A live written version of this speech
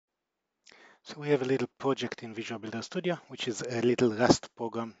So we have a little project in Visual Builder Studio, which is a little Rust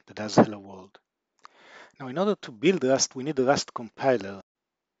program that does Hello World. Now, in order to build Rust, we need a Rust compiler.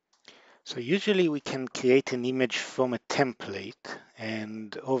 So usually we can create an image from a template,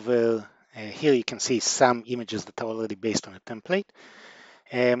 and over here you can see some images that are already based on a template.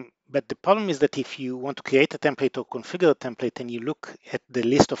 But the problem is that if you want to create a template or configure a template and you look at the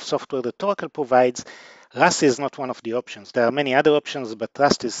list of software that Oracle provides, Rust is not one of the options. There are many other options, but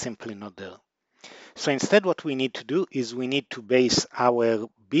Rust is simply not there. So instead, what we need to do is we need to base our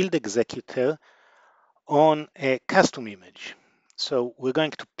build executor on a custom image. So we're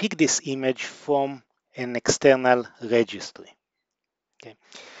going to pick this image from an external registry. Okay.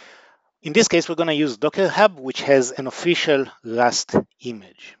 In this case, we're going to use Docker Hub, which has an official Rust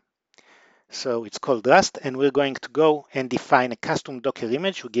image. So it's called Rust, and we're going to go and define a custom Docker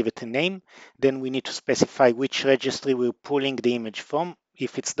image. We give it a name. Then we need to specify which registry we're pulling the image from.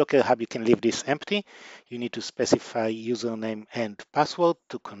 If it's Docker Hub, you can leave this empty. You need to specify username and password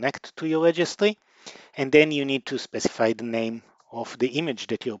to connect to your registry. And then you need to specify the name of the image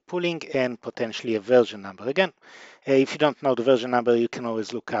that you're pulling and potentially a version number. Again, if you don't know the version number, you can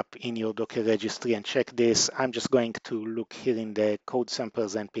always look up in your Docker registry and check this. I'm just going to look here in the code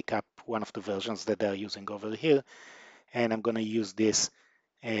samples and pick up one of the versions that they're using over here. And I'm going to use this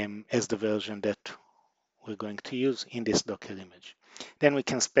as the version that we're going to use in this Docker image. Then we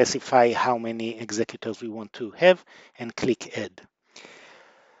can specify how many executors we want to have and click add.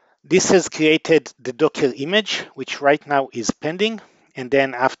 This has created the Docker image, which right now is pending. And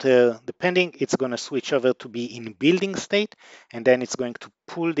then after the pending, it's going to switch over to be in building state. And then it's going to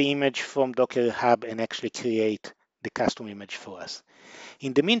pull the image from Docker Hub and actually create the custom image for us.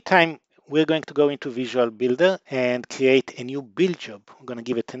 In the meantime, we're going to go into Visual Builder and create a new build job. We're going to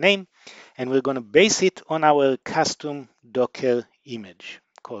give it a name, and we're going to base it on our custom Docker image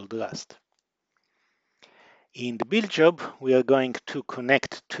called Rust. In the build job, we are going to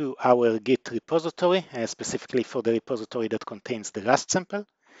connect to our Git repository, specifically for the repository that contains the Rust sample.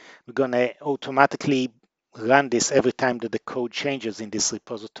 We're going to automatically run this every time that the code changes in this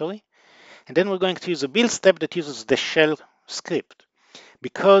repository. And then we're going to use a build step that uses the shell script.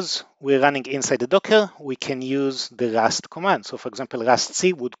 Because we're running inside the Docker, we can use the Rust command. So for example,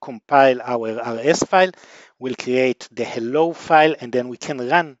 rustc would compile our RS file, will create the hello file, and then we can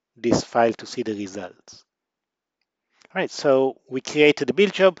run this file to see the results. All right, so we created the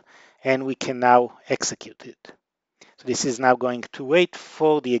build job and we can now execute it. So this is now going to wait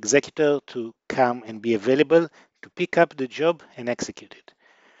for the executor to come and be available to pick up the job and execute it.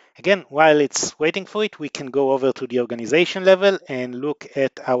 Again, while it's waiting for it, we can go over to the organization level and look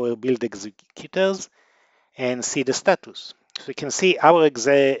at our build executors and see the status. So you can see our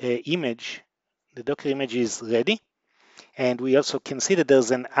image, the Docker image is ready. And we also can see that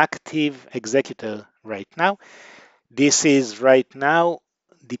there's an active executor right now. This is right now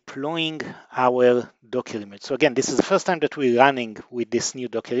deploying our Docker image. So again, this is the first time that we're running with this new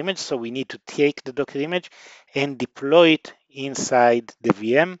Docker image. So we need to take the Docker image and deploy it inside the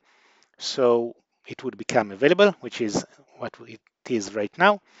VM. So it would become available, which is what it is right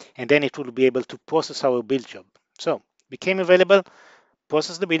now. And then it will be able to process our build job. So became available,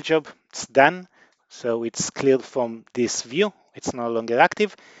 process the build job, it's done. So it's cleared from this view. It's no longer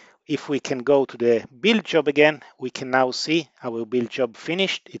active. If we can go to the build job again, we can now see our build job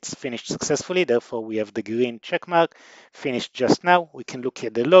finished. It's finished successfully. Therefore, we have the green check mark, finished just now. We can look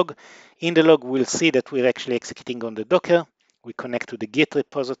at the log. In the log, we'll see that we're actually executing on the Docker. We connect to the Git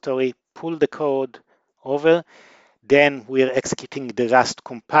repository, pull the code over. Then we're executing the Rust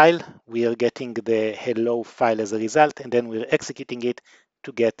compile. We are getting the hello file as a result, and then we're executing it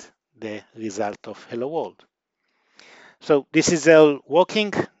to get the result of hello world. So this is all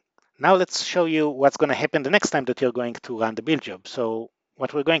working. Now let's show you what's going to happen the next time that you're going to run the build job. So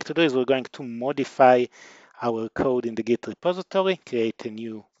what we're going to do is we're going to modify our code in the Git repository, create a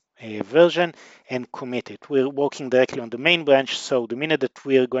new version, and commit it. We're working directly on the main branch, so the minute that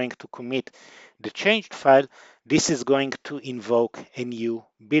we're going to commit the changed file, this is going to invoke a new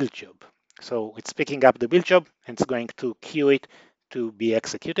build job. So it's picking up the build job and it's going to queue it to be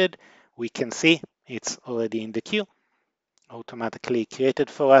executed. We can see it's already in the queue, automatically created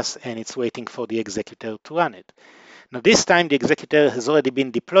for us, and it's waiting for the executor to run it. Now this time the executor has already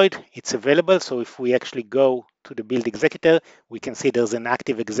been deployed, it's available. So if we actually go to the build executor, we can see there's an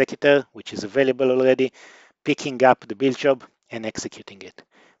active executor which is available already, picking up the build job and executing it.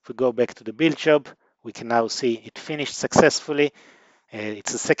 If we go back to the build job, we can now see it finished successfully.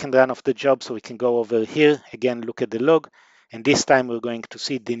 It's the second run of the job, so we can go over here again, look at the log, and this time we're going to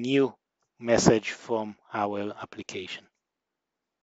see the new message from our application.